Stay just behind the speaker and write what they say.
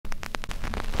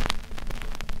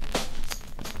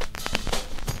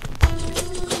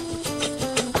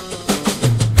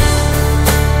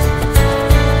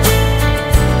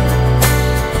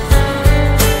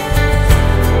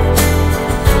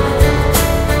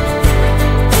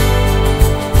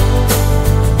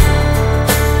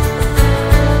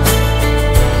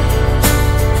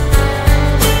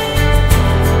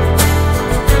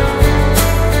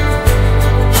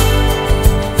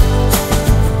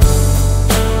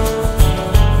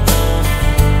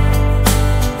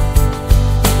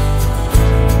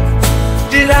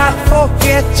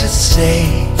say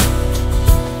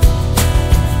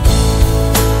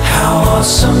how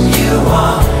awesome you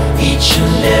are each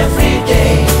and every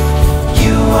day.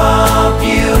 You are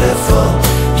beautiful,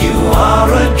 you are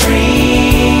a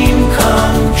dream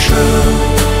come true.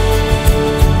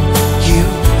 You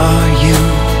are you,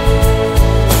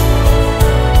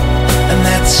 and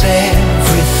that's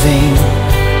everything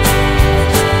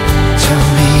to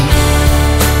me.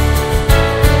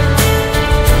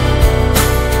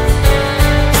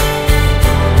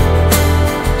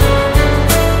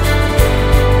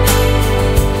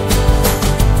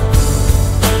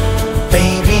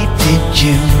 Baby, did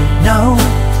you know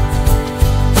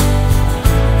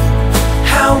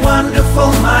how wonderful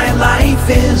my life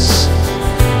is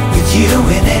with you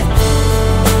in it?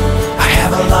 I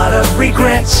have a lot of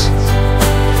regrets,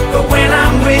 but when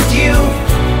I'm with you,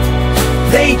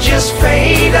 they just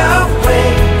fade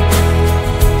away.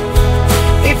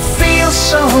 It feels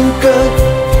so good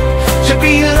to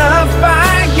be loved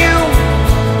by you.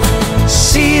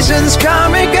 Seasons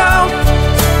come and go,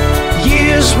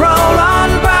 years roll on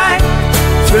by.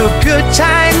 Through good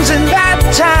times and bad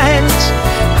times,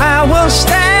 I will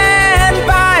stand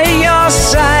by your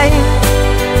side.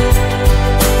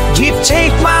 You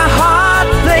take my heart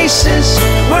places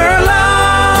where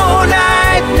alone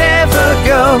I'd never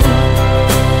go.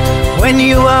 When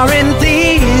you are in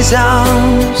these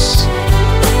arms,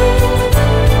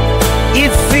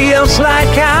 it feels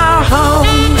like our home.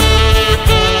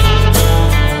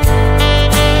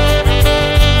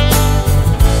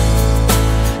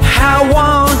 I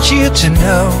want you to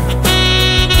know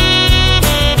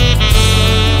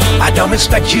I don't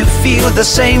expect you to feel the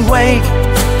same way.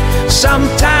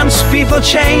 Sometimes people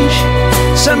change,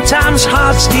 sometimes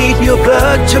hearts need new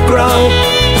blood to grow.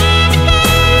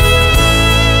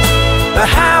 But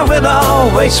I will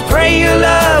always pray you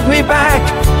love me back.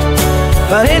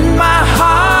 But in my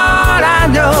heart I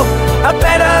know a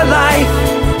better life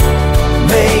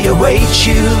may await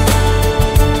you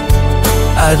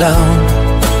alone.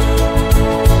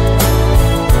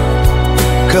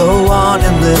 Go on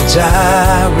in the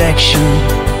direction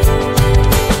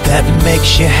that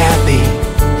makes you happy,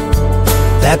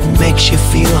 that makes you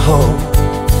feel whole.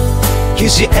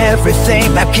 Gives you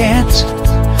everything that can't,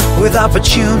 with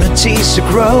opportunities to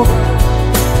grow,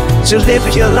 to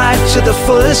live your life to the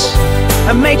fullest,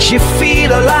 and makes you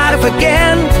feel alive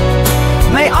again.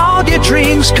 May all your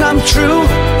dreams come true,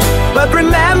 but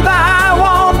remember I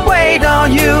won't wait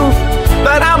on you,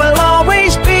 but I will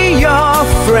always be your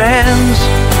friend.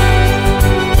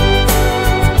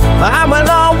 I will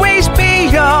always be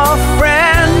your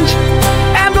friend,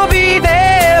 and will be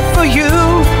there for you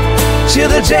till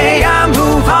the day I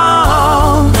move on.